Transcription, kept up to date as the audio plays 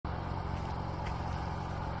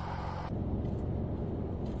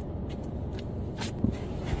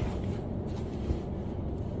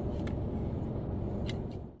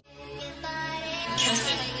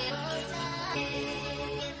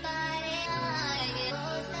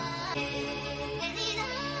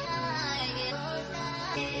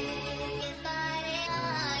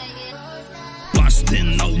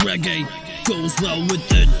Boston, no reggae goes well with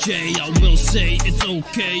the J. I will say it's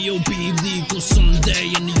okay, you'll be legal someday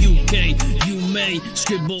in the UK. You may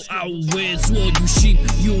scribble out words, swore you sheep,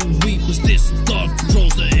 you reap. Was this dog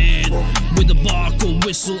rolls the head with a bark or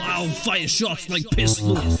whistle? I'll fire shots like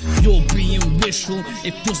pistol. You're being wishful,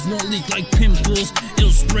 if this won't leak like pimples, it'll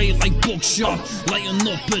spray like bookshot, lighten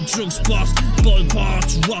up at drug spots. Body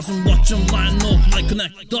parts, rods and watch them line up like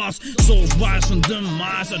connect dots. Souls rise from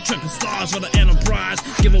demise, I check the stars for the enterprise.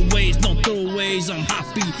 Giveaways, no throwaways, I'm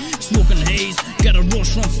happy, smoking haze. Get a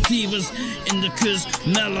rush from Stevens, indicas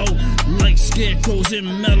mellow, like scarecrows in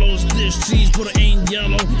mellows. This cheese, but it ain't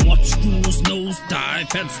yellow. Watch schools nose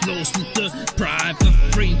dive, head slow, slip the pride,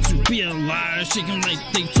 afraid to be alive, shaking like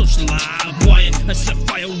they touch live wire. I set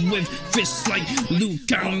fire with fists like Luke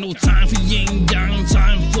Gang. No time for yin yang,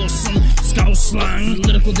 time for some scout slang.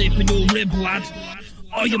 Lyrical dip in your rib, lad.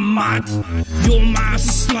 Are you mad? Your mind's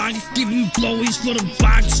a slag, giving blowies for the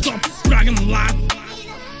bag. Stop bragging, lad.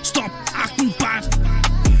 Stop acting bad.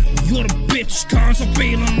 You're a bitch, can't stop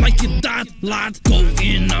bailing like your dad, lad. Go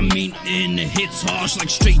in, I mean in, it hits harsh like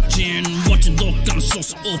straight gin. Watch it look, I'm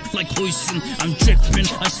sauce up like hoisin'. I'm dripping,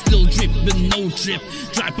 I still drip with no drip.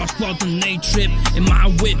 Drive past squad and they trip. In my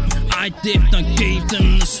whip, I dipped, I gave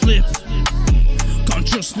them the slip. Can't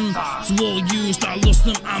trust them, so all used, I lost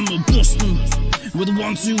them, I'ma bust them. With a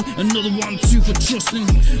 1-2, another 1-2 for trusting.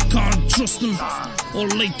 Can't trust them, all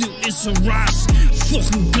they do is harass.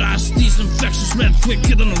 Fucking glass, these infections red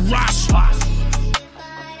quicker than a rash.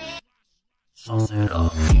 Sauce it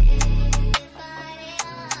up.